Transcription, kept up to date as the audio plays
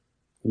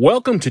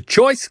Welcome to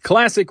Choice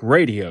Classic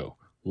Radio.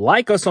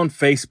 Like us on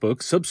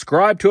Facebook,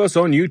 subscribe to us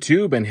on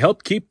YouTube, and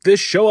help keep this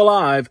show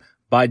alive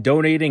by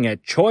donating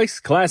at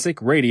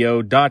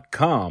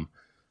choiceclassicradio.com.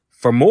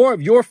 For more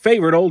of your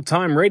favorite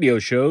old-time radio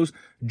shows,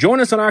 join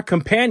us on our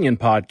companion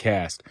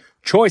podcast,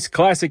 Choice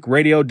Classic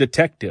Radio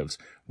Detectives,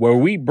 where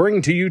we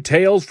bring to you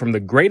tales from the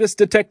greatest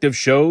detective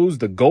shows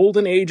the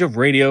golden age of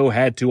radio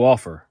had to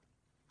offer.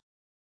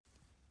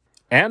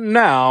 And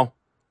now,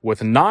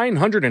 with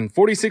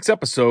 946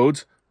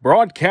 episodes,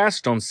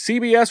 broadcast on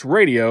CBS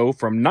Radio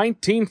from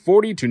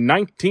 1940 to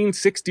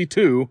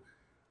 1962,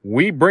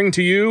 we bring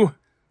to you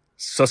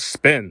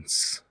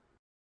Suspense.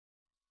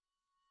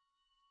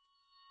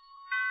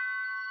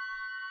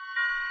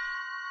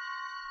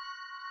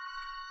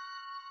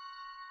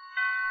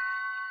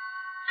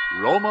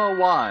 Roma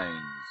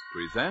Wines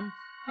present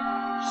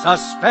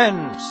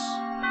Suspense.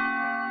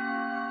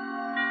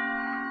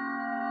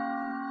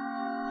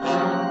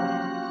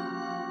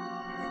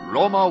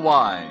 Roma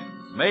Wines,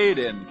 made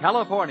in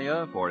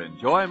California for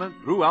enjoyment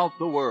throughout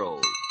the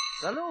world.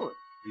 Salud.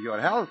 Your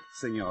health,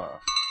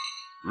 senor.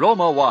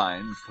 Roma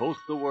Wines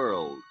toast the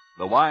world.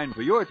 The wine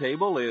for your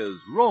table is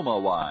Roma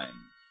Wine,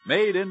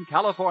 made in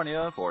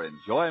California for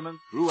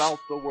enjoyment throughout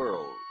the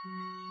world.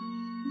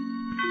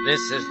 This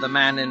is the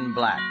Man in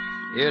Black,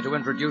 here to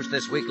introduce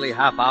this weekly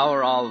half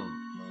hour of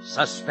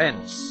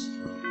Suspense.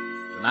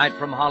 Tonight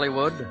from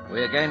Hollywood,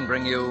 we again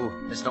bring you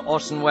Mr.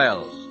 Orson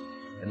Welles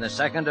in the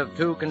second of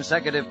two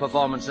consecutive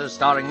performances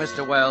starring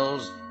Mr.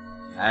 Welles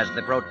as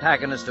the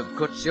protagonist of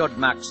Kurt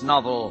Siodmak's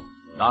novel,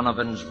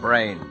 Donovan's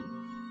Brain.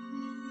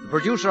 The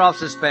producer of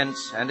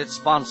Suspense and its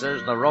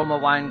sponsors, the Roma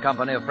Wine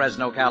Company of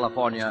Fresno,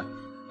 California,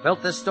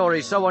 felt this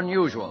story so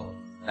unusual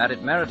that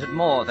it merited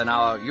more than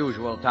our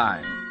usual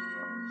time.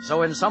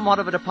 So in somewhat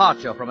of a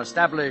departure from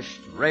established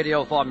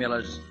radio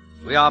formulas,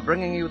 we are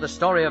bringing you the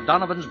story of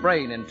Donovan's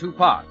Brain in two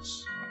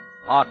parts.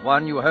 Part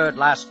one you heard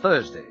last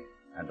Thursday,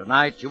 and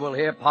tonight you will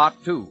hear part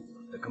two,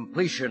 the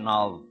completion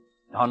of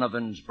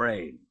Donovan's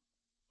Brain.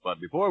 But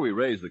before we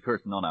raise the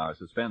curtain on our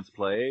suspense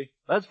play,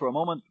 let's for a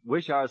moment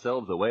wish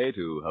ourselves away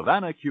to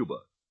Havana, Cuba,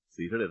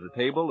 seated at a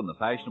table in the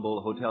fashionable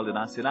Hotel de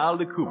Nacional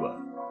de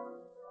Cuba.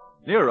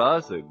 Near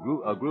us, a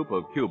group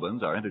of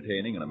Cubans are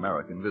entertaining an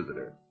American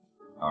visitor.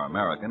 Our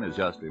American has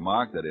just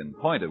remarked that in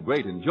point of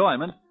great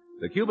enjoyment,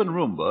 the Cuban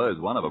rumba is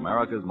one of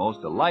America's most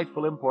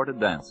delightful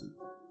imported dances.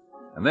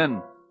 And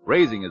then,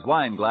 raising his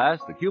wine glass,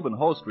 the Cuban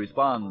host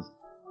responds,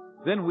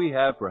 "Then we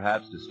have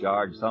perhaps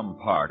discharged some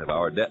part of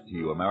our debt to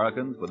you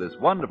Americans for this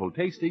wonderful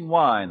tasting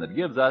wine that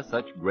gives us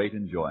such great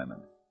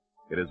enjoyment.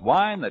 It is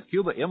wine that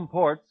Cuba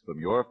imports from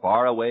your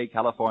faraway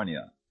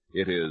California.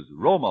 It is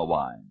Roma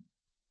wine."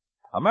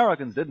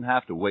 Americans didn't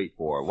have to wait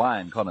for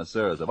wine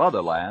connoisseurs of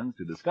other lands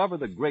to discover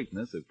the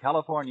greatness of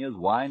California's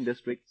wine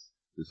districts,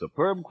 the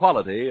superb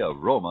quality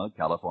of Roma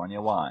California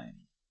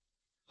wine.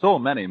 So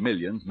many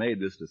millions made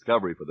this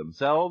discovery for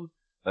themselves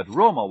that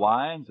Roma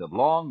wines have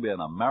long been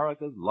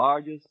America's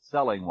largest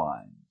selling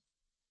wines.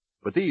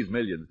 But these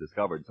millions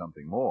discovered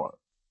something more.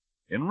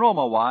 In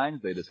Roma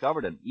wines, they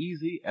discovered an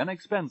easy,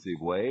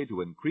 inexpensive way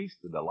to increase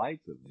the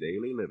delights of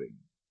daily living.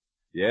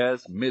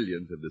 Yes,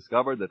 millions have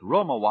discovered that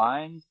Roma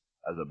wines,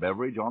 as a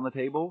beverage on the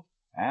table,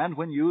 and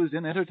when used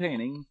in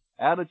entertaining,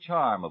 add a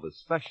charm of a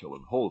special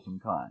and wholesome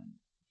kind.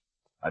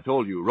 I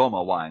told you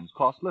Roma wines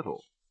cost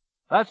little.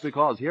 That's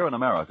because here in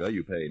America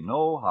you pay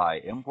no high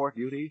import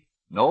duty,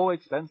 no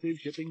expensive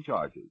shipping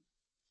charges.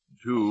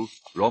 2,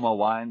 Roma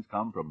wines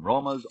come from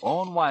Roma's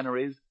own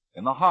wineries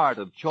in the heart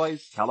of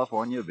choice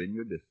California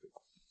vineyard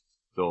districts.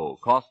 So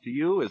cost to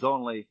you is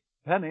only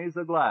pennies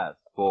a glass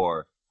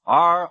for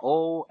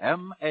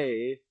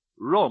R-O-M-A,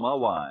 Roma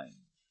wine,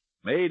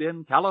 made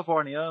in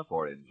California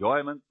for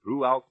enjoyment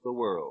throughout the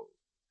world.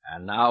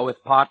 And now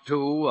with part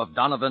two of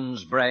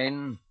Donovan's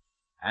Brain,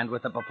 and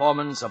with the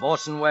performance of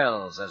Orson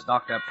Welles as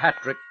Dr.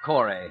 Patrick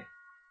Corey,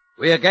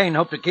 we again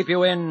hope to keep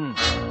you in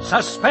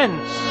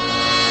suspense.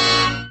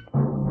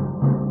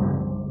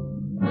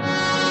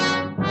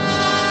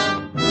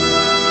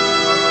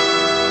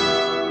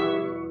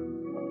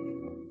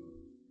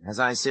 As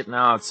I sit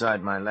now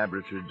outside my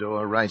laboratory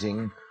door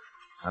writing,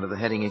 under the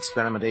heading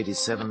Experiment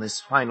 87,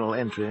 this final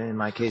entry in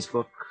my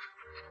casebook,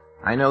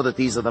 I know that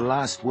these are the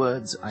last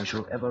words I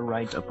shall ever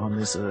write upon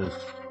this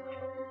earth.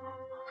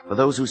 For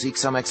those who seek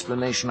some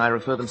explanation, I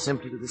refer them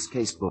simply to this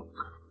casebook.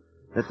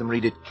 Let them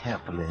read it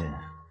carefully.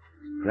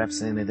 Perhaps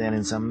they may then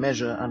in some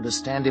measure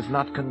understand, if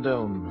not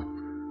condone,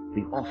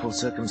 the awful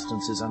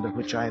circumstances under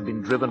which I have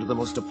been driven to the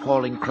most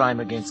appalling crime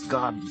against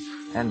God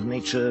and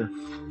nature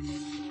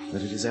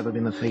that it has ever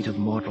been the fate of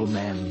mortal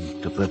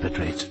man to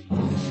perpetrate.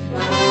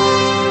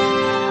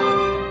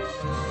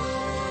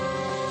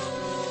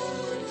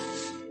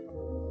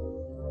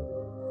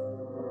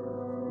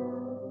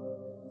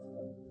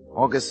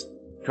 August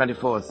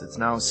 24th. It's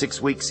now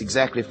 6 weeks,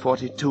 exactly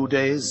 42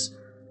 days,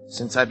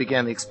 since I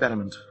began the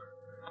experiment.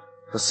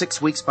 For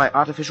 6 weeks, by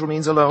artificial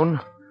means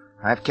alone,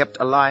 I have kept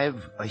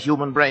alive a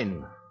human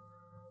brain,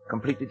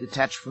 completely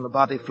detached from the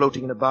body,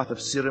 floating in a bath of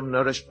serum,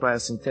 nourished by a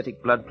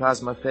synthetic blood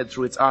plasma fed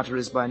through its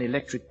arteries by an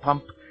electric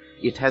pump,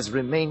 it has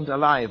remained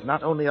alive.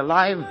 Not only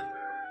alive,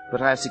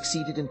 but I have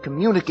succeeded in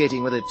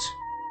communicating with it.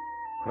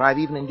 For I've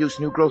even induced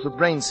new growth of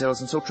brain cells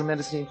and so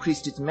tremendously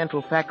increased its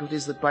mental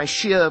faculties that by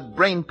sheer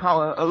brain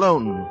power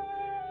alone,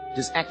 it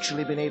has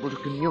actually been able to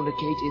communicate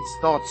its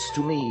thoughts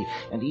to me.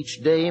 And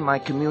each day my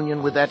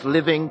communion with that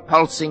living,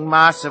 pulsing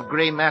mass of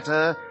gray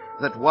matter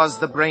that was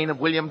the brain of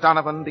William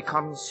Donovan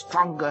becomes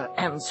stronger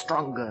and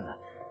stronger.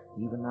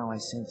 Even now I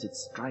sense it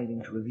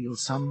striving to reveal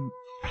some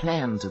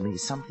plan to me,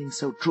 something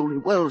so truly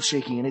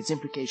world-shaking in its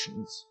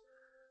implications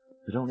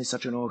that only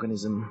such an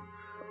organism,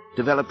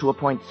 developed to a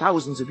point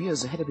thousands of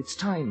years ahead of its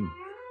time,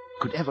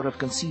 could ever have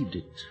conceived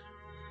it.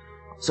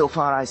 So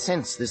far I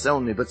sense this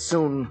only, but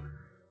soon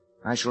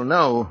I shall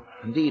know.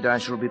 Indeed, I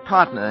shall be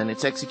partner in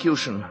its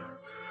execution.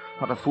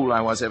 What a fool I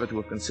was ever to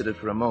have considered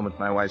for a moment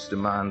my wife's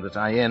demand that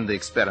I end the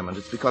experiment.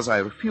 It's because I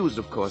refused,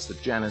 of course,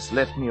 that Janice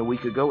left me a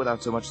week ago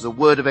without so much as a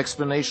word of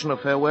explanation or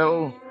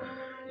farewell.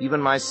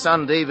 Even my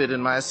son David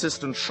and my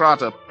assistant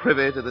Schrott are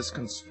privy to this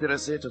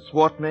conspiracy to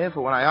thwart me,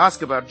 for when I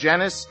ask about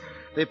Janice,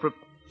 they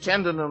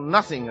pretend to know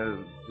nothing, or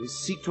they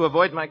seek to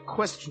avoid my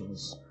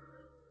questions.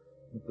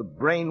 But the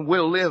brain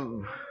will live.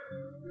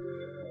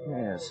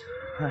 Yes,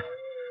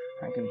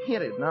 I can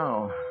hear it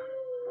now.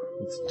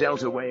 Its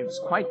delta waves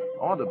quite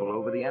audible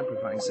over the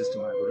amplifying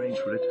system I've arranged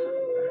for it.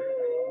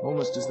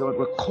 Almost as though it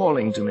were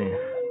calling to me,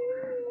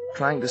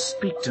 trying to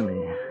speak to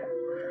me.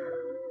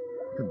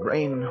 The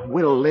brain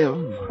will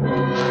live.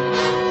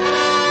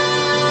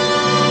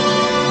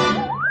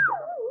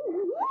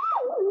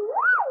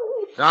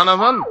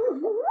 Donovan?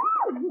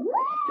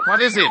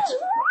 What is it?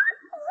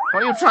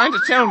 What are you trying to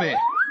tell me?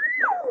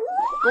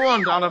 Go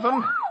on,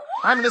 Donovan.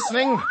 I'm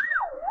listening.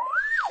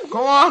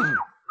 Go on.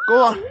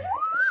 Go on.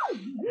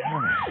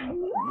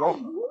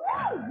 Go.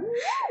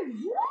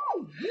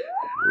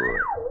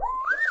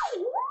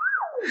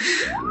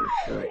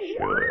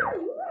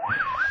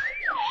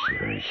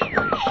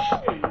 Sure.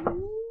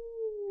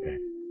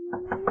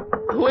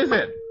 Who is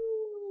it?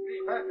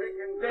 Patrick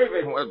and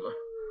David.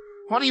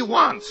 What do you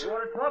want? I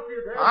want to talk to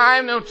you, Dad.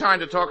 I've no time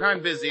to talk.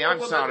 I'm busy. I'm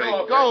sorry.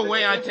 Go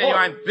away, I tell you.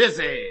 I'm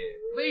busy.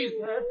 Please,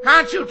 Dad.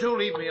 Can't you two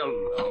leave me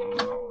alone?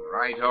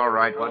 All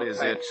right. What is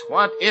it?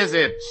 What is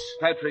it?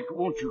 Patrick,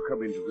 won't you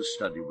come into the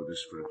study with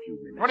us for a few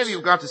minutes? What have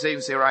you got to say?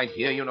 You say right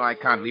here. You know I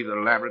can't leave the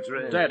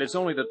laboratory. Dad, it's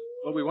only that,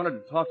 well, we wanted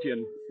to talk to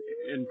you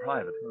in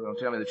private. Well, don't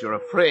tell me that you're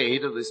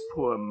afraid of this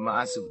poor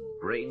mass of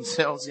brain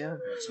cells here.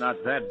 It's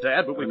not that,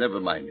 Dad, but Well, never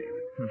mind,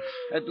 David.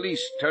 At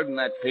least turn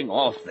that thing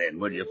off then,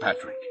 will you,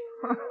 Patrick?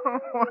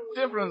 What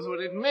difference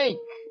would it make?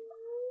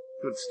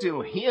 It could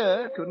still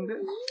hear, couldn't it?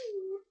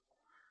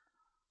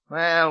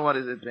 Well, what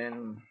is it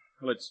then?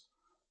 Well, it's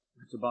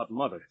about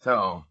Mother.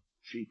 So,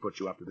 she put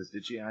you up to this,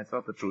 did she? I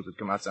thought the truth would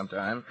come out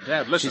sometime.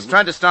 Dad, listen. She's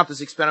tried to stop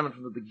this experiment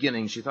from the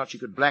beginning. She thought she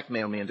could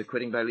blackmail me into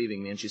quitting by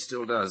leaving me, and she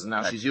still does.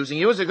 Now she's using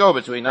you as a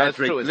go-between. Now,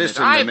 Patrick, it's true, isn't it?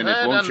 listen I've a minute,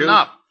 heard won't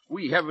enough. you?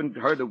 We haven't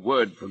heard a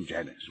word from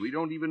Janice. We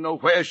don't even know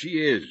where she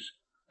is.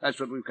 That's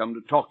what we've come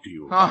to talk to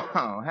you about.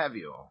 Oh, have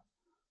you?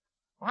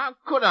 Well, how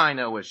could I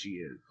know where she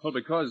is? Well,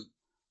 because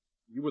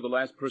you were the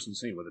last person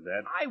seen with her,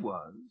 Dad. I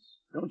was.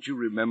 Don't you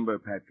remember,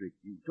 Patrick?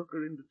 You took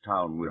her into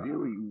town with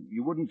you.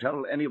 You wouldn't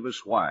tell any of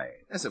us why.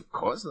 Yes, of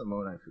course, the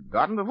moment I've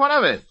forgotten, but what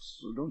of it?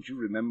 Well, don't you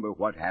remember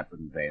what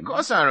happened then? Of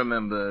course I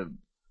remember.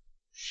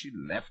 She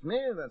left me,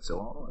 that's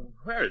all.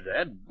 Where,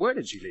 Dad? Where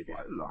did she leave you?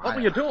 Well, What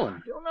were you doing?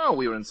 I don't know.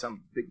 We were in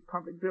some big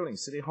public building,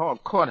 City Hall,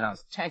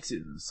 courthouse,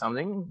 taxis, or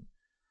something.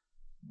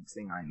 Next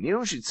thing I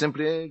knew, she'd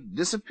simply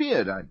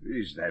disappeared.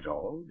 Is that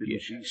all?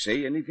 Didn't she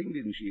say anything?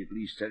 Didn't she at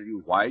least tell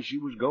you why she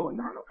was going?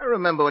 I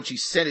remember what she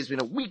said. It's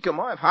been a week or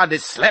more. I've hardly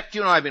slept.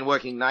 You know, I've been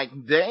working night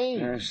and day.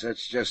 Yes,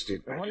 that's just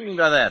it, Patrick. What do you mean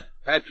by that?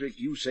 Patrick,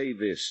 you say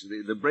this.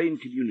 The brain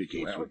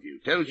communicates with you,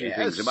 tells you yes.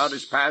 things about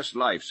his past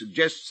life,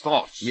 suggests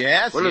thoughts.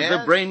 Yes, Well, yes. if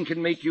the brain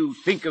can make you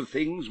think of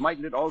things,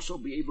 mightn't it also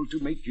be able to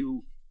make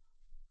you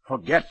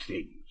forget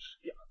things?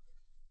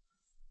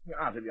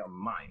 You're out of your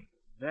mind.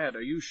 Dad,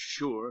 are you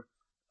sure?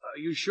 Are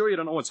you sure you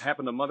don't know what's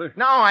happened to Mother?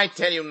 No, I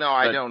tell you, no,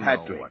 I But, don't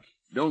Patrick, know.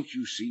 don't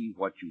you see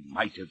what you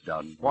might have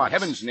done? What? In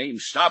heaven's name,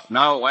 stop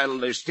now while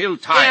there's still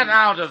time. Get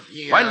out of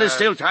here. While there's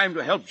still time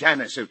to help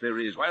Janice, if there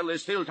is. While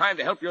there's still time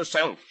to help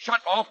yourself.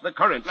 Shut off the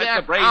current. Let Get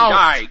the brain out.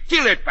 die.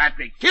 Kill it,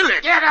 Patrick. Kill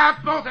it. Get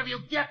out, both of you.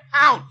 Get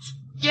out.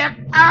 Get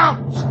out.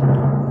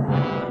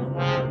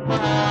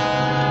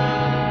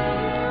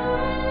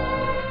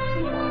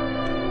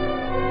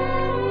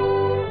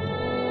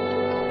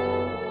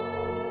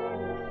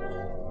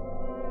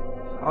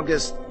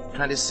 August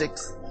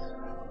 26th.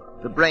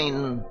 The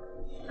brain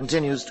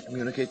continues to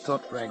communicate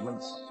thought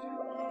fragments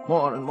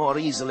more and more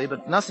easily,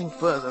 but nothing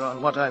further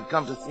on what I've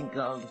come to think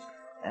of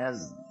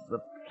as the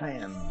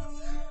plan.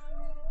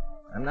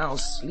 I'm now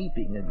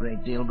sleeping a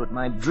great deal, but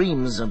my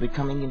dreams are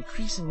becoming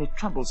increasingly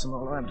troublesome,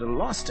 although I'm at a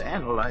loss to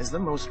analyze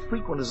them. Most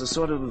frequent is a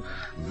sort of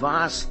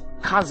vast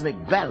cosmic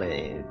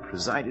valley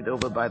presided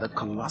over by the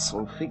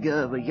colossal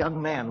figure of a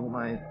young man whom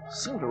I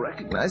seem to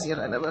recognize, yet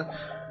I never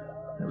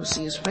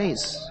see his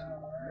face.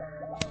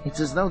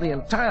 It's as though the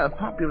entire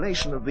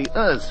population of the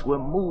Earth were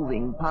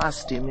moving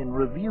past him in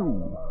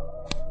review.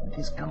 at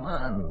his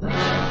command.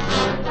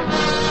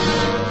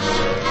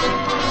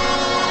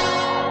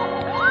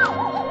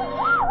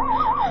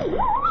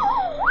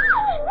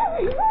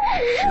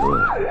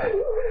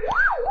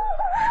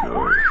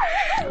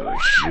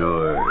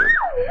 Sure.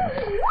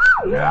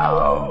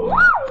 Now.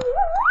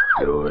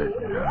 Do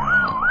it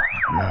now.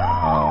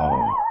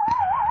 Now.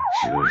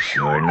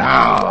 Sure,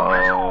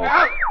 now.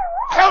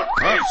 Help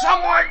me,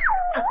 someone!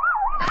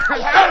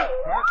 Help!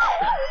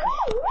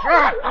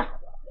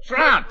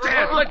 Trot!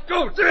 Dad, let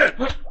go,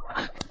 Dad!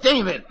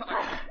 David!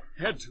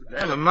 Head to Dad.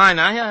 Never mind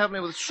now. Here, help me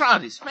with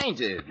Trot. He's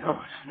fainted.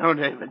 No,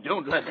 David,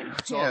 don't let him.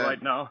 It's all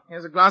right now.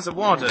 Here's a glass of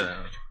water.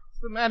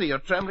 What's the matter? You're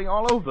trembling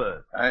all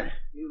over.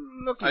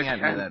 You looking I at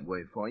me can't. that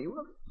way for? You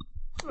look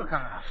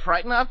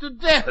frightened after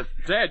death.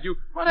 Dad, you...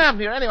 What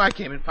happened here anyway? I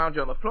came and found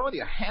you on the floor with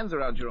your hands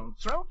around your own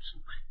throat.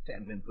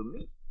 Stand in for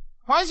me.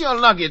 Why's your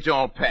luggage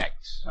all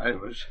packed? I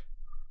was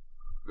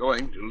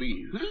going to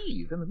leave.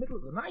 Leave in the middle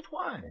of the night?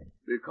 Why?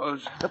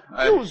 Because The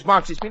fuse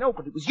box has been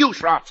opened. It was you,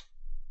 Trot.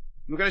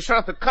 You were going to shut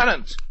off the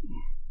current.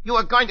 You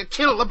were going to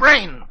kill the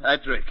brain.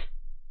 Patrick,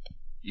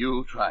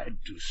 you tried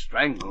to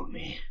strangle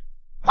me.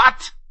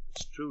 What?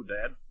 It's true,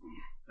 Dad.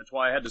 That's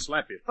why I had to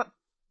slap you.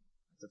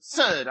 It's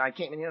absurd. I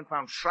came in here and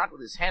found Trot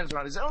with his hands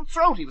around his own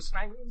throat. He was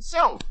strangling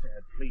himself.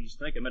 Dad, please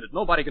think a minute.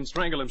 Nobody can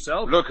strangle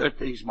himself. Look at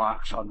these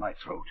marks on my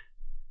throat.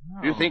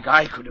 Do you think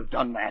I could have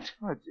done that?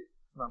 Oh, it's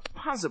not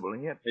possible,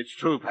 and yet... It's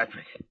true,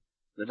 Patrick,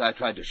 that I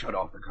tried to shut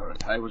off the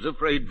current. I was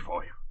afraid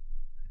for you.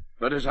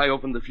 But as I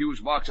opened the fuse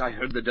box, I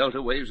heard the delta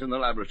waves in the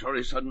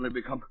laboratory suddenly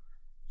become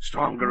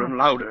stronger and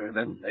louder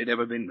than they'd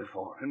ever been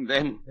before. And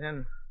then...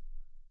 Then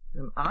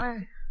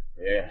I...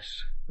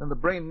 Yes. Then the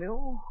brain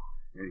knew?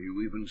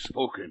 You even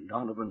spoke in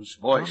Donovan's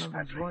voice,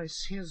 Donovan's Patrick.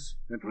 voice, his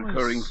That voice.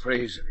 recurring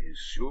phrase of his,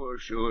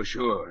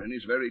 sure, in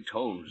his very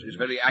tones, his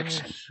very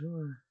accent.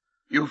 Sure.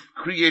 You've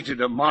created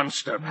a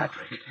monster,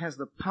 Patrick. It has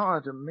the power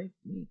to make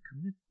me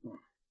commit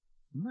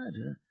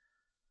murder.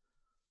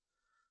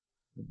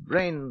 The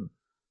brain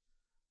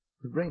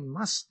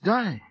must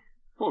die.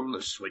 Pull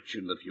the switch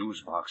in the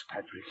fuse box,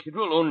 Patrick. It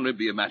will only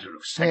be a matter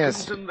of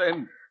seconds, Yes. and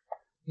then...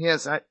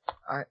 Yes,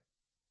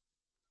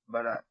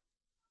 but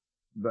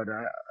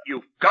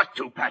You've got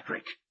to,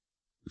 Patrick.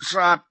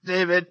 Trot,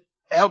 David,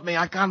 help me.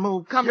 I can't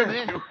move. Come to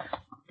me.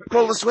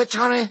 Pull the switch,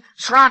 hurry.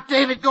 Trot,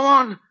 David, go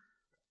on.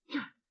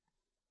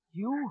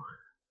 You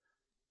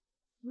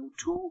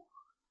too?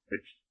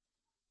 It's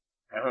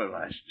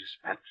paralyzed,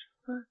 Dispatch.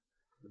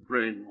 The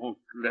brain won't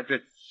let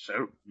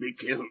itself be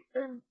killed.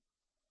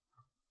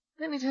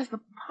 Then it has the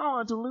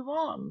power to live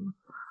on.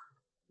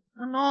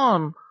 And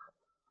on.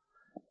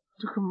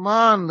 To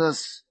command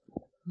us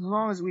as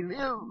long as we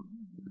live.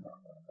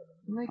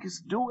 To make us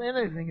do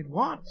anything it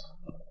wants.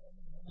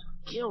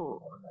 To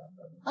kill.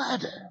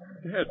 Murder.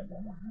 Dad,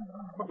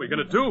 what are we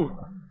going to do?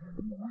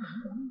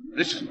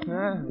 Listen.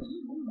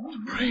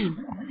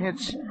 Brain.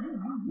 It's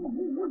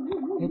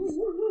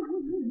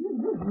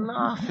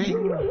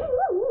laughing.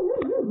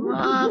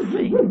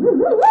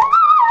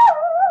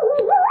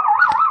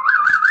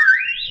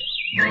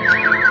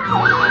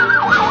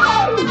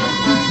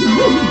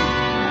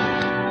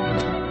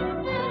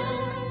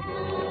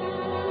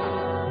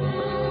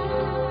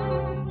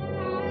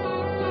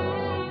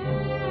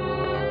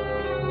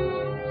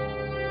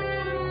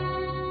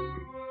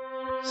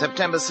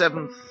 September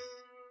 7th.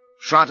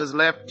 Trot has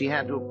left. He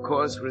had to, of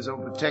course, for his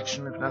own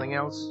protection, if nothing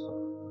else.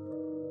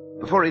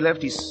 Before he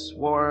left, he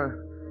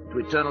swore to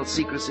eternal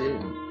secrecy. He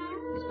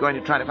was going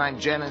to try to find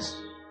Janice.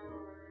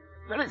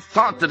 The very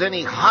thought that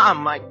any harm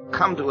might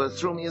come to her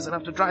through me is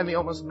enough to drive me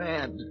almost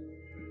mad.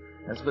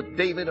 As for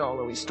David,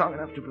 although he's strong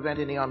enough to prevent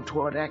any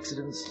untoward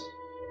accidents,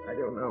 I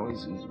don't know.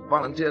 He's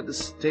volunteered to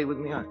stay with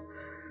me.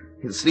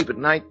 He'll sleep at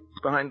night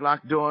behind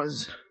locked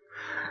doors.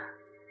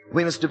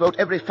 We must devote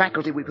every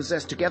faculty we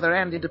possess together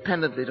and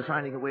independently to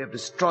finding a way of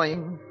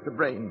destroying the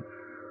brain.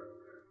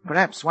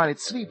 Perhaps while it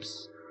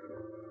sleeps.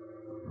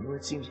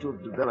 It seems to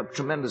have developed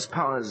tremendous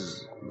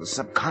powers of the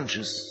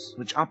subconscious,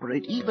 which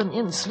operate even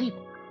in sleep.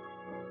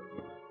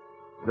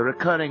 The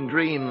recurring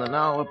dream, the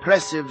now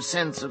oppressive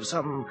sense of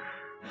some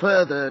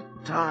further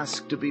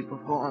task to be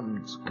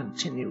performed,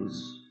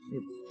 continues.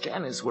 If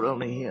Janice were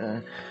only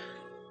here,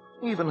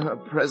 even her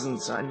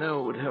presence, I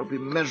know, would help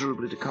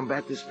immeasurably to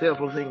combat this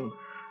fearful thing.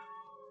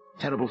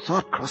 Terrible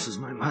thought crosses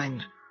my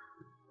mind.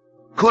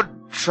 Could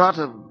Trot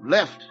have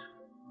left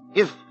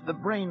if the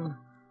brain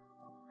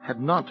had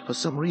not, for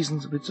some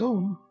reasons of its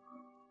own,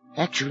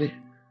 actually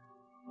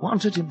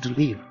wanted him to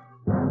leave?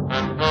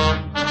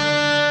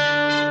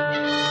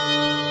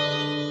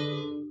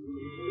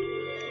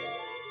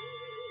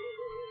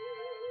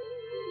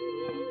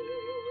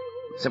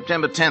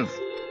 September 10th.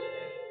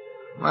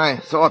 My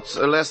thoughts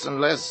are less and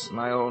less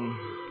my own.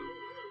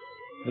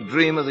 The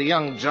dream of the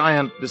young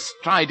giant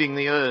bestriding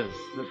the earth,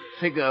 the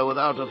figure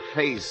without a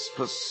face,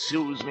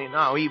 pursues me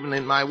now, even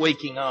in my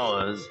waking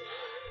hours.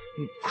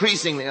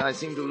 Increasingly, I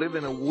seem to live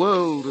in a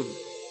world of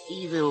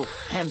evil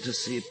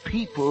fantasy,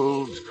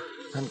 peopled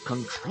and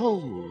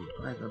controlled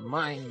by the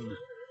mind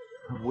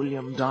of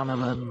William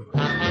Donovan.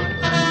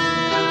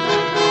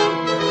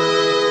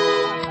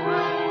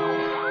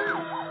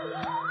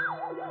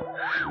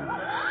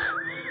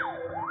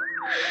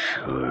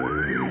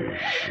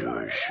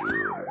 Sure.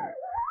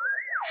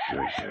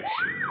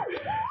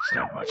 It's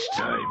not much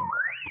time,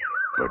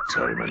 but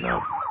time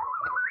enough.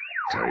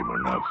 Sure. Time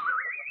enough.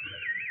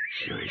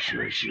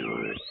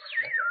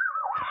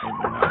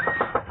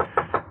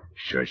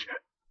 Sure.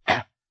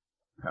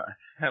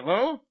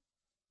 Hello?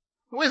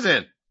 Who is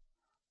it?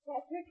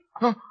 Patrick?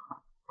 Oh,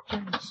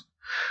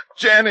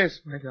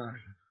 Janice, my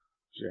darling.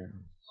 Janice.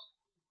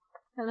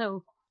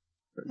 Hello,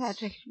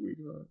 Patrick.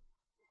 Sweetheart.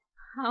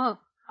 How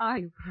are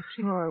you,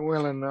 Patrick? Oh, I'm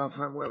well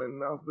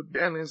enough. But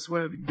Janice,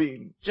 where have you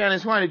been?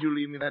 Janice, why did you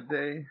leave me that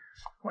day?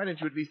 Why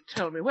didn't you at least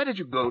tell me? Where did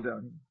you go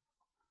down here?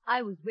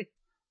 I was with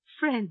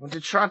friends. Well,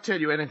 did Trot tell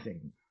you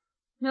anything?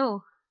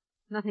 No,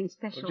 nothing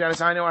special. Well,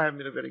 Janice, I know I haven't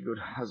been a very good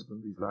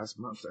husband these last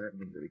months. I haven't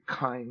been very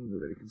kind or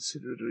very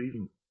considerate or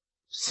even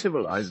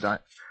civilized. I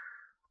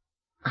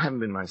haven't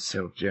been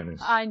myself,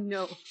 Janice. I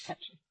know,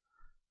 Patrick.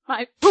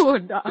 My poor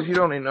darling. If you'd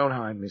only known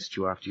how I missed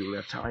you after you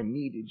left, how I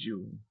needed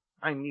you.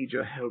 I need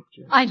your help,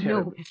 Janice. I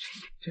know, Patrick.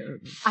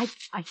 Terribly.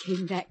 I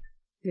came back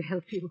to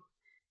help you.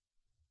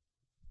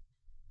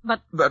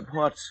 But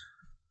what?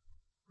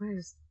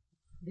 Where's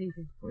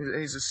David?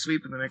 He's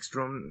asleep in the next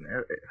room.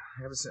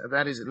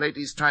 That is,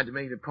 lately he's tried to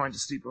make it a point to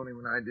sleep only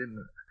when I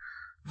didn't.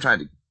 I'm trying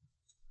to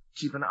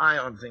keep an eye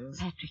on things.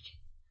 Patrick,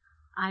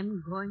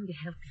 I'm going to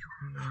help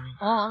you.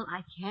 All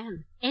I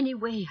can. Any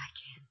way I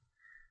can.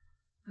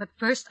 But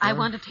first, I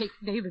want to take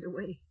David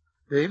away.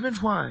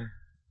 David? Why?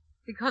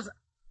 Because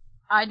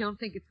I don't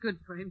think it's good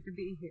for him to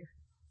be here.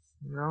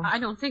 No? I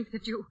don't think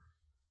that you...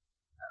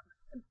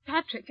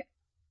 Patrick,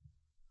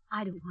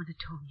 I don't want to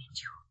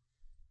torment you.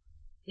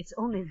 It's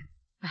only that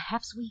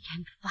perhaps we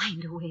can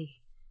find a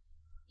way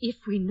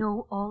if we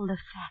know all the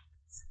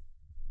facts.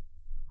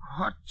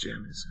 What,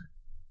 Janice?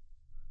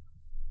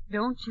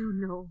 Don't you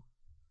know,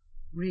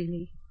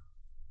 really,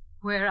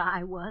 where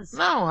I was?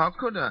 No, how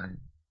could I?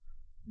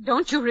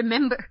 Don't you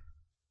remember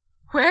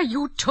where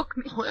you took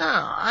me? Where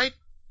I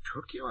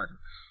took you?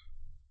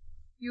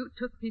 You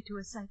took me to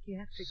a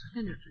psychiatric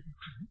clinic.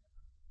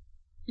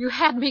 You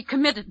had me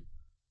committed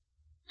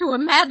to a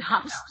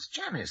madhouse.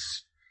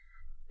 Janice.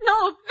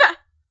 No,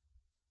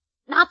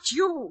 not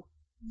you.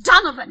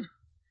 Donovan.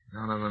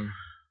 Donovan.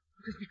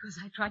 It was because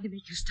I tried to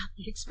make you stop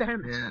the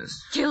experiment.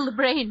 Yes. Kill the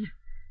brain.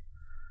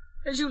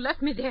 As you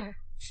left me there,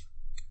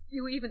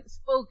 you even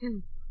spoke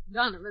in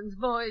Donovan's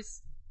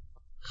voice.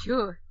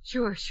 Sure,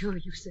 you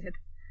said.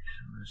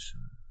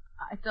 Sure.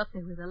 I thought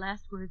they were the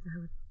last words I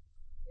would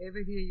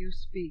ever hear you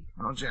speak.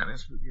 Oh,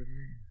 Janice, forgive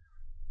me.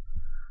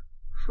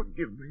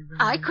 Forgive me,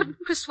 man. I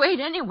couldn't persuade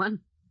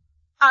anyone.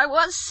 I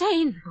was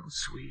sane. Oh,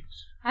 sweet.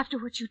 After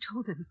what you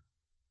told them.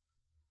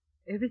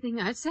 Everything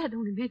I said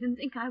only made them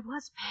think I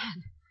was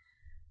mad.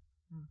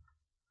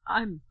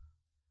 I'm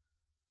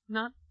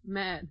not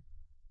mad.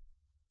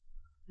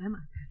 Am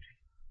I, Patrick?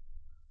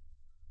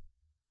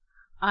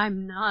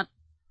 I'm not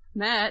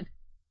mad.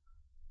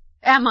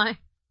 Am I?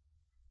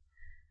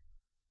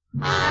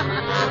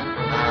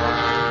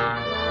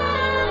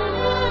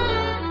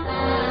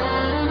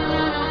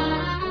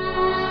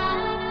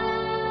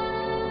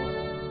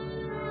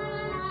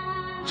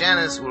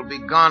 Janice will be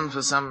gone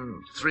for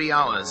some 3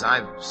 hours.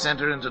 I've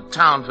sent her into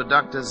town for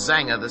Dr.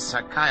 Zanger, the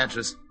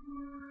psychiatrist.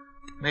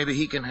 Maybe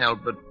he can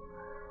help, but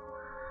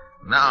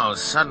now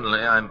suddenly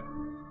I'm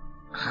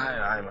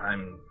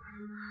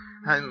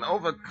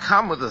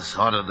overcome with the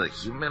thought of the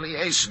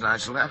humiliation I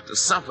shall have to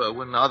suffer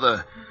when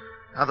other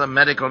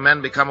medical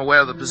men become aware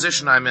of the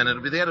position I'm in.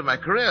 It'll be the end of my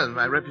career and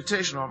my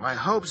reputation, all my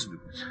hopes.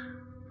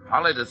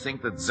 Folly to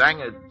think that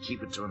Zanger would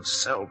keep it to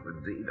himself,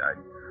 indeed.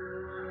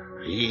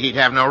 He'd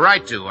have no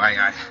right to.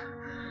 I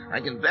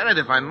can bear it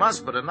if I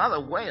must, but another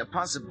way, a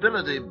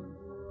possibility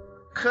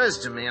occurs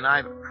to me, and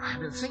I've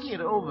been thinking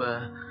it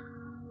over.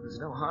 There's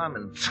no harm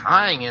in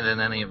trying it in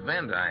any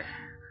event. I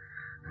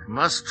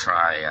must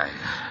try. I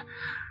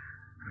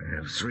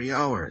have 3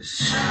 hours.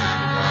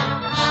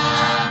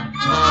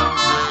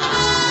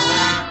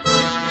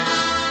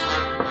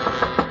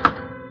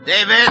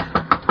 David!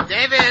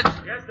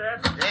 Yes,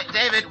 Dad?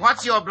 David,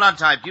 what's your blood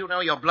type? Do you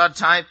know your blood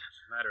type?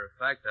 Matter of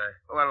fact,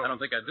 I don't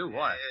think I do.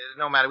 Why?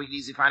 No matter. We can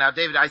easily find out.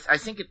 David, I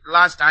think at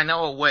last I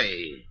know a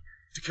way.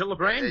 To kill the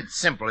brain? It's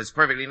simple. It's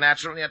perfectly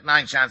natural, and yet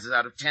 9 chances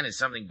out of 10 is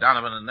something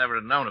Donovan had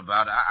never known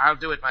about. I'll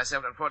do it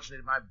myself.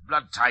 Unfortunately, my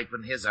blood type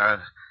and his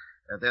are...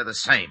 they're the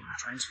same.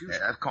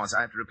 Transfusion? Of course,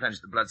 I have to replenish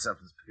the blood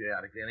substance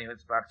periodically. Anyway,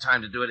 it's about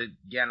time to do it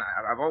again.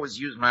 I've always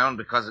used my own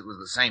because it was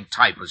the same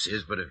type as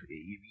his, but if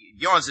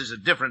yours is a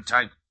different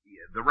type,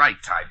 the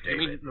right type,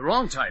 David. You mean the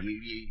wrong type?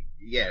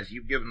 Yes,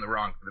 you've given the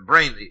wrong...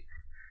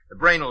 The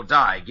brain will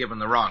die given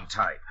the wrong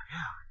type.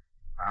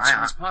 Yeah.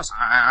 Sounds possible.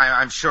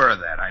 I'm sure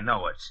of that. I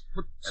know it.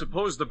 But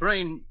suppose the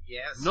brain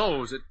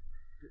knows it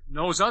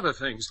knows other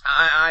things.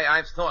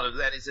 I've thought of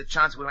that. It's a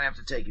chance we'll have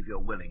to take if you're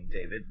willing,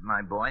 David,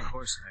 my boy. Of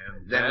course I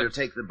am. Then we'll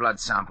take the blood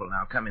sample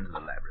now. Come into the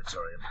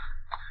laboratory.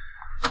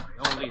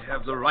 I only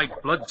have the right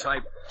blood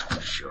type.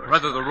 Sure.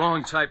 Rather the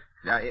wrong type.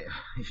 Now,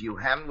 if you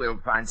haven't, we'll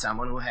find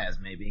someone who has.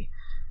 Maybe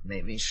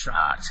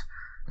Schrott.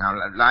 Now,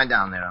 lie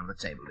down there on the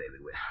table, David.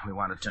 We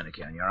want a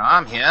tourniquet on your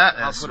arm here.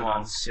 A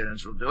small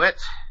syringe will do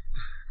it.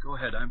 Go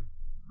ahead, I'm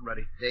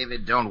ready.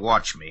 David, don't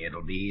watch me.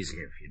 It'll be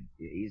easier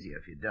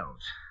if you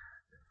don't.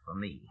 For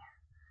me.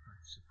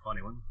 That's a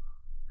funny one.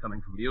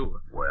 Coming from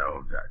you.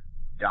 Well,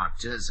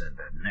 doctors are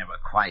never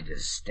quite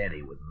as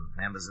steady with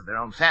members of their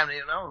own family,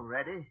 you know.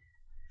 Ready?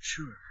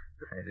 Sure.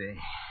 Ready.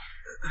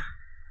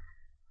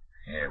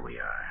 Here we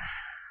are.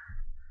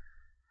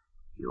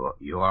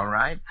 You all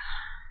right?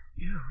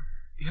 Yeah.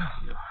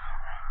 You'll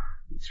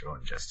be through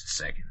in just a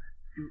second.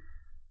 You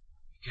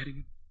getting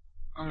it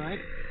all right?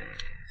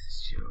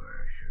 Yes,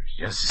 sure.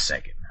 Just a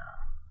second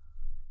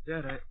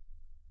now. Dad,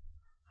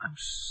 I'm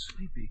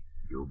sleepy.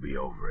 You'll be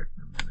over it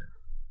in a minute.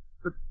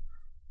 But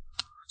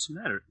what's the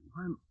matter?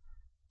 Why am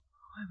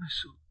I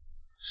so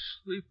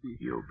sleepy?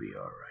 You'll be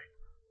all right.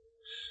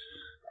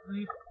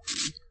 Sleepy.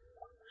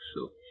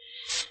 So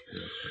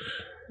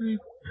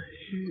sleepy.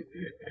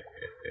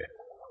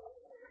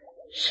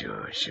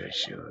 Sure.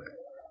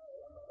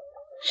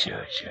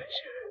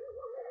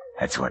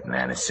 That's what an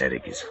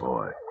anesthetic is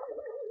for.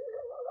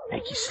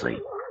 Make you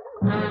sleep.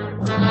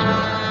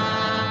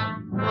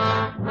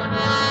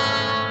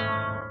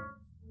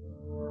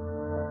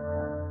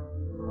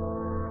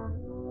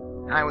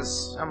 I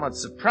was somewhat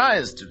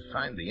surprised to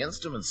find the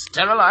instruments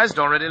sterilized,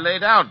 already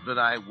laid out, but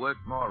I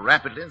worked more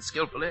rapidly and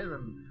skillfully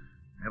than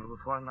ever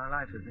before in my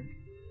life, I think.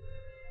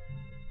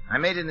 I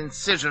made an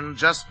incision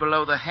just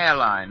below the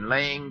hairline,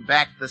 laying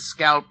back the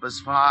scalp as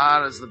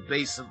far as the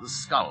base of the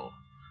skull.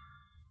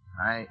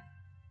 I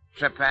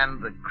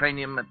trepanned the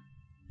cranium at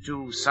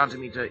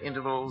 2-centimeter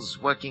intervals,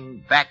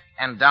 working back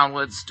and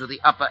downwards to the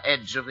upper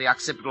edge of the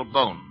occipital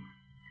bone.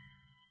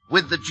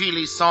 With the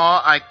Geely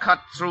saw, I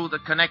cut through the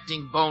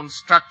connecting bone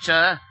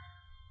structure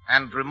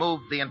and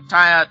removed the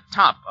entire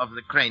top of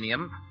the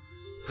cranium,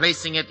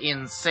 placing it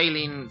in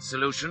saline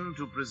solution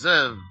to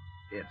preserve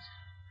it.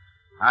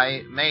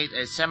 I made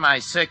a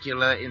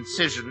semicircular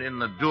incision in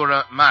the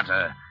dura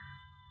mater,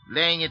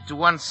 laying it to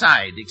one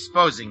side,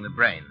 exposing the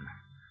brain.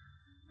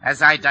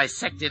 As I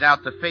dissected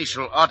out the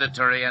facial,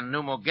 auditory, and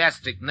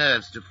pneumogastric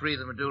nerves to free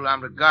the medulla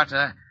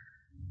oblongata,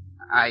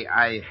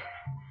 I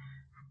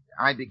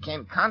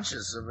became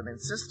conscious of an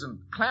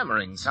insistent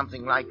clamoring,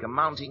 something like a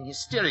mounting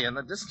hysteria in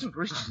the distant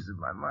reaches of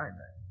my mind.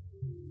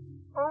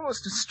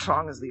 Almost as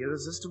strong as the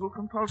irresistible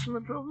compulsion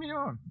that drove me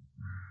on.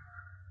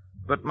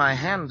 But my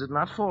hand did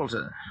not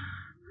falter.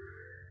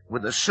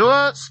 With a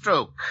sure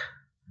stroke,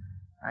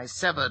 I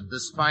severed the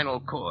spinal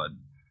cord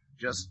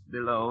just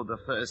below the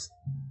first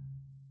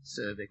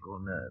cervical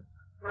nerve.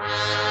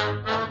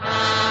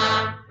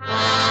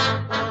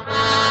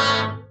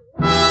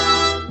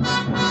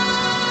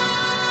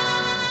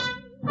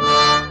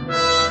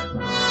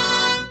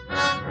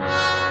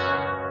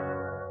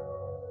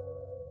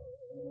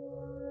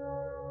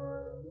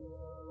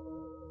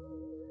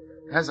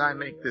 As I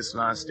make this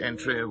last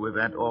entry with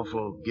that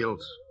awful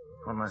guilt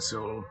on my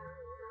soul,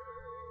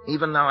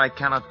 even now I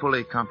cannot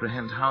fully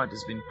comprehend how it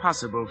has been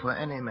possible for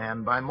any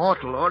man, by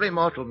mortal or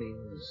immortal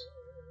means,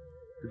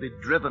 to be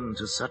driven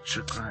to such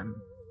a crime.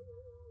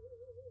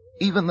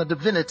 Even the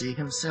divinity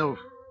himself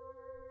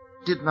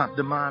did not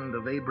demand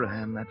of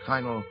Abraham that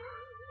final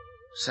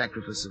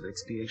sacrifice of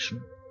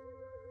expiation,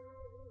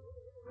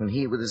 when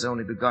he, with his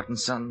only begotten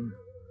son,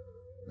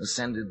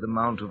 ascended the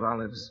Mount of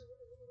Olives.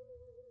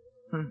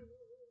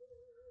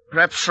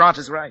 Perhaps Schrott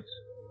is right.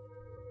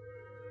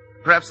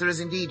 Perhaps there is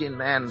indeed in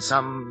man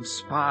some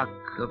spark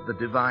of the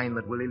divine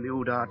that will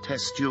elude our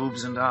test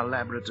tubes and our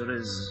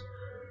laboratories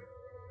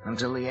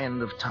until the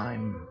end of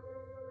time.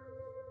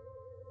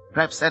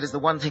 Perhaps that is the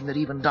one thing that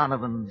even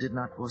Donovan did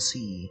not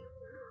foresee.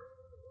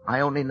 I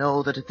only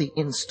know that at the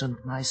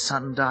instant my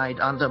son died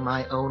under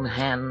my own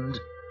hand,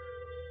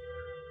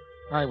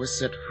 I was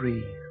set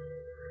free.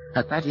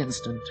 At that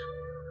instant,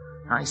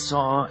 I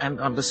saw and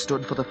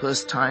understood for the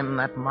first time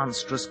that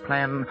monstrous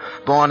plan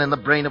born in the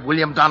brain of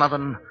William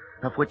Donovan,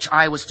 of which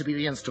I was to be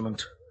the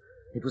instrument.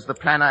 It was the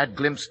plan I had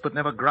glimpsed but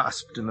never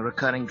grasped in the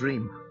recurring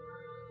dream.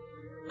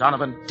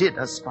 Donovan did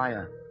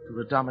aspire to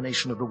the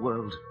domination of the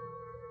world,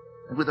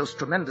 and with those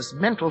tremendous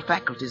mental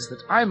faculties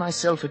that I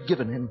myself had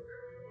given him,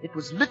 it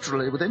was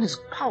literally within his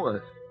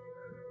power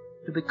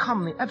to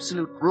become the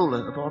absolute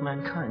ruler of all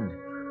mankind.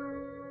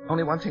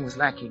 Only one thing was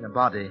lacking,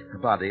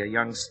 a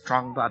young,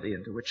 strong body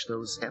into which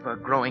those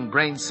ever-growing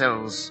brain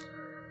cells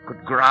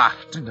could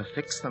graft and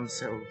affix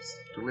themselves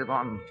to live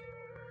on,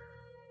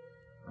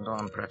 and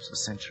on perhaps for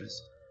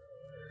centuries.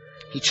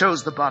 He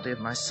chose the body of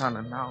my son,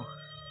 and now,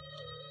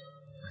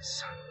 my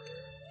son,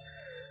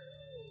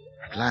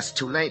 at last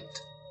too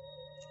late.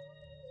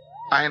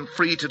 I am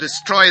free to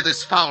destroy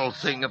this foul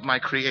thing of my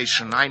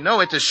creation. I know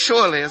it as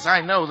surely as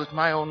I know that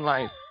my own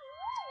life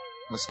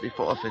must be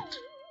forfeit.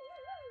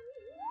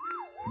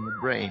 And the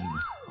brain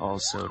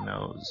also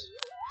knows.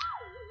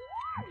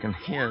 I can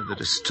hear the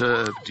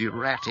disturbed,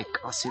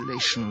 erratic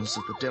oscillations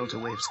of the delta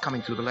waves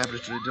coming through the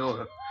laboratory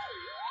door.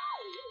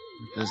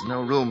 But there's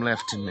no room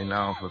left in me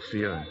now for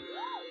fear.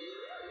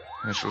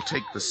 I shall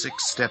take the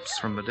 6 steps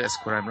from the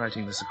desk where I'm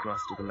writing this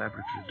across to the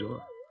laboratory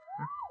door.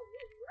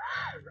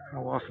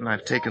 How often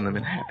I've taken them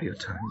in happier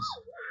times.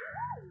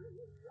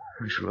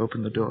 I shall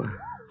open the door,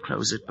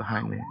 close it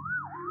behind me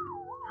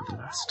for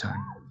the last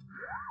time,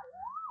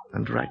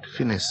 and write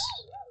finis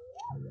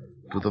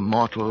to the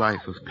mortal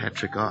life of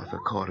Patrick Arthur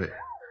Corey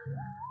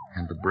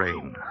and the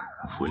brain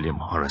of William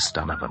Horace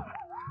Donovan.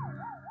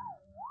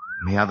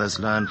 May others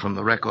learn from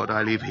the record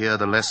I leave here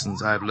the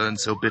lessons I have learned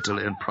so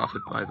bitterly and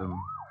profit by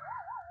them.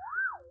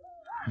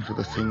 And for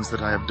the things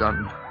that I have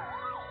done,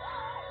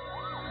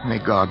 may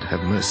God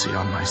have mercy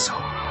on my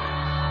soul.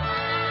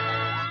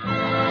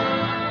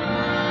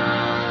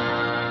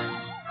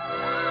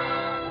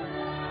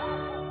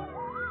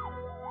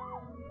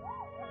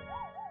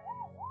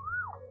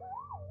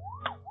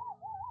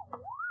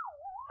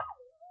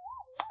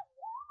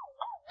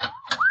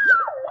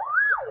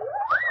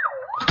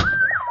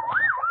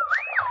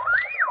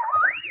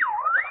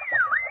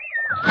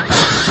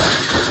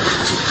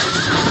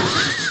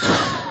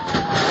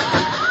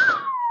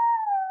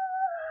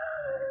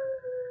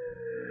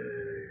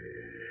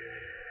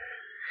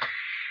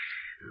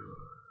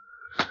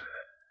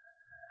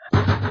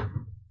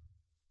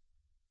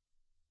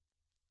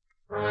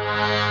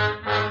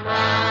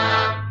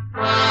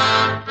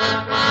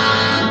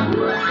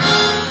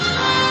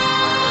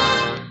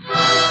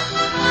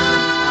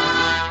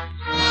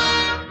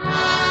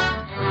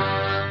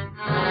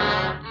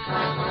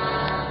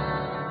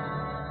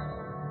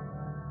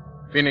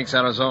 Phoenix,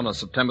 Arizona,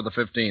 September the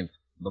 15th.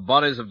 The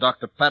bodies of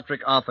Dr.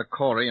 Patrick Arthur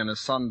Corey and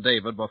his son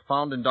David were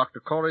found in Dr.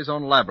 Corey's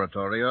own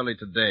laboratory early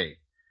today.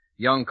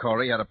 Young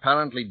Corey had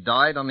apparently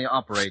died on the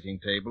operating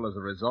table as a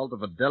result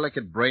of a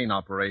delicate brain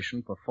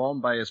operation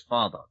performed by his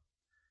father.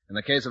 In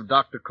the case of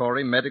Dr.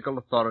 Corey, medical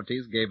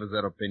authorities gave as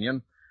their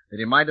opinion that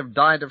he might have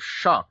died of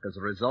shock as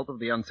a result of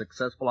the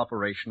unsuccessful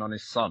operation on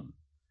his son.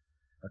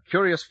 A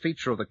curious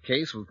feature of the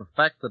case was the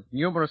fact that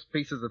numerous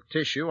pieces of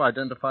tissue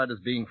identified as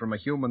being from a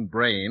human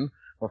brain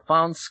were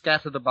found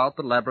scattered about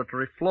the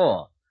laboratory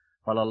floor,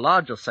 while a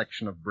larger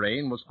section of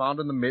brain was found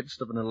in the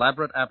midst of an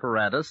elaborate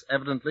apparatus,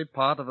 evidently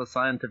part of a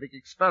scientific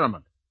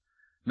experiment.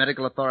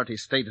 Medical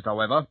authorities stated,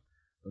 however,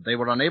 that they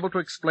were unable to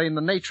explain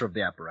the nature of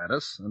the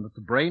apparatus, and that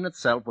the brain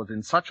itself was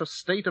in such a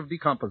state of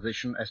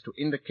decomposition as to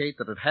indicate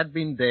that it had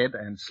been dead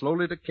and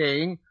slowly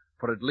decaying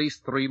for at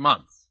least 3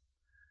 months.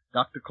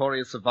 Dr. Corey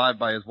is survived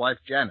by his wife,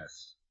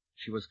 Janice.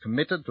 She was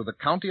committed to the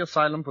County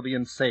Asylum for the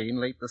Insane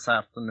late this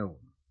afternoon.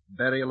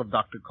 Burial of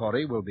Dr.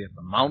 Corey will be at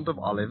the Mount of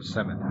Olives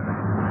Cemetery.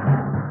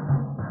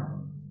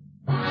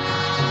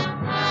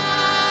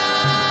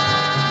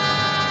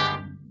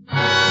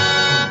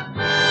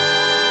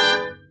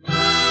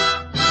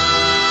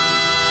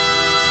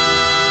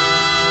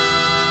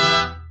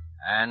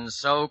 And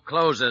so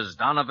closes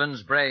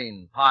Donovan's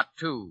Brain, Part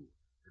 2,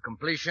 the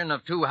completion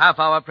of 2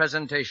 half-hour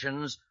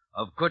presentations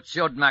of Kutz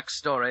Yodmak's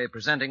story,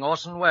 presenting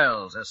Orson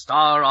Welles as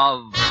star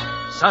of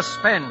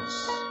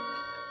Suspense.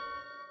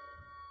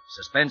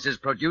 Suspense is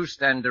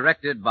produced and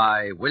directed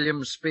by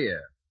William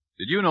Spear.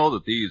 Did you know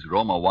that these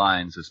Roma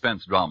Wine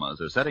suspense dramas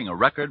are setting a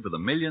record for the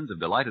millions of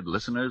delighted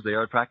listeners they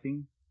are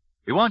attracting?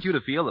 We want you to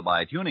feel that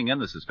by tuning in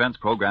the suspense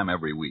program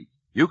every week,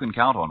 you can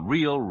count on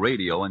real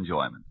radio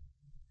enjoyment.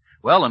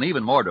 Well, in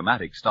even more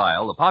dramatic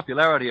style, the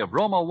popularity of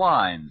Roma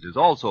Wines is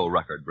also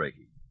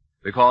record-breaking,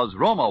 because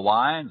Roma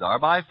Wines are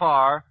by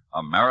far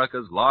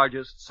America's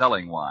largest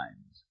selling wines.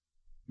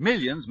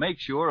 Millions make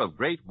sure of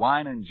great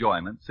wine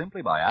enjoyment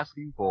simply by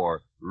asking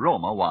for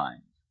Roma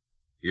Wines.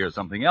 Here's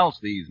something else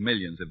these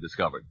millions have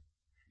discovered.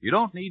 You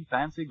don't need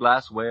fancy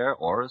glassware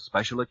or a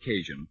special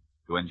occasion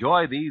to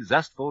enjoy these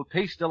zestful,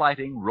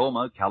 taste-delighting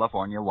Roma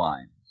California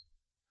wines.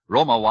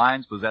 Roma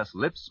Wines possess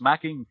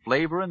lip-smacking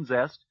flavor and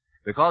zest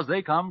because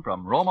they come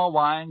from Roma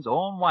Wine's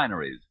own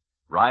wineries,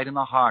 right in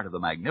the heart of the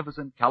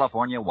magnificent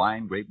California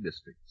wine grape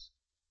districts.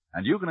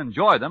 And you can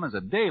enjoy them as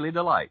a daily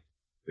delight,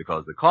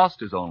 because the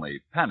cost is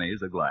only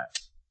pennies a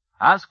glass.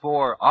 Ask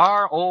for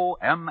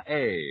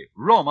R-O-M-A,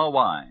 Roma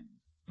Wine,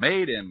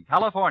 made in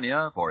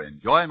California for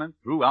enjoyment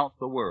throughout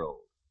the world.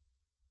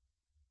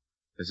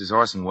 This is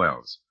Orson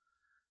Welles.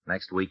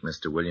 Next week,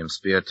 Mr. William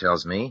Spear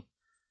tells me,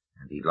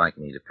 and he'd like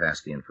me to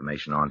pass the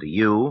information on to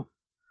you,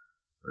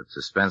 that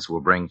Suspense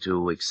will bring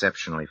 2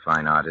 exceptionally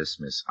fine artists,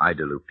 Miss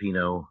Ida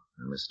Lupino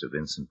and Mr.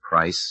 Vincent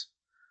Price,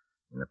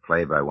 in a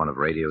play by one of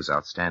radio's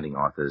outstanding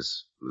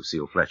authors,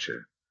 Lucille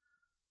Fletcher.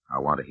 I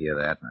want to hear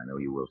that, and I know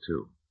you will,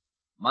 too.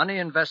 Money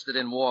invested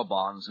in war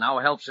bonds now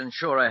helps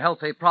ensure a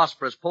healthy,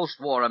 prosperous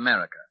post-war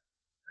America,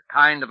 the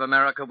kind of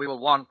America we will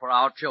want for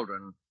our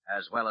children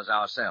as well as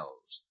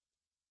ourselves.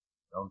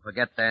 Don't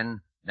forget,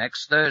 then,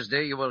 next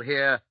Thursday you will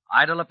hear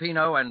Ida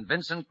Lupino and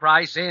Vincent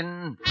Price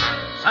in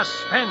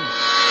Suspense.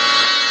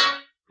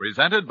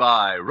 Presented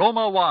by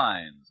Roma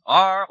Wines,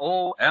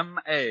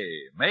 R-O-M-A,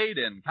 made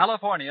in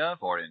California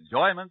for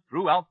enjoyment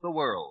throughout the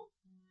world.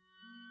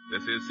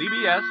 This is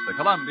CBS, the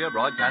Columbia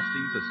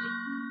Broadcasting System.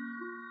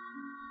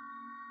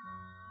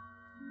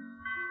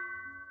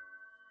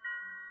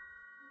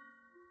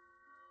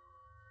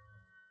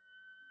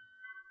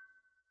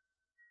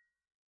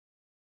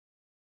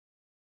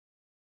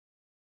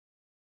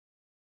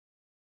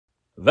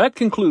 That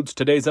concludes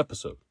today's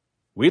episode.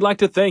 We'd like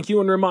to thank you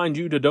and remind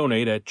you to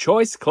donate at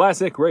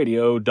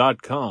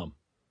choiceclassicradio.com.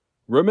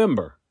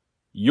 Remember,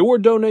 your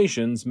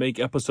donations make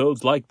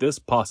episodes like this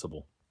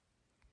possible.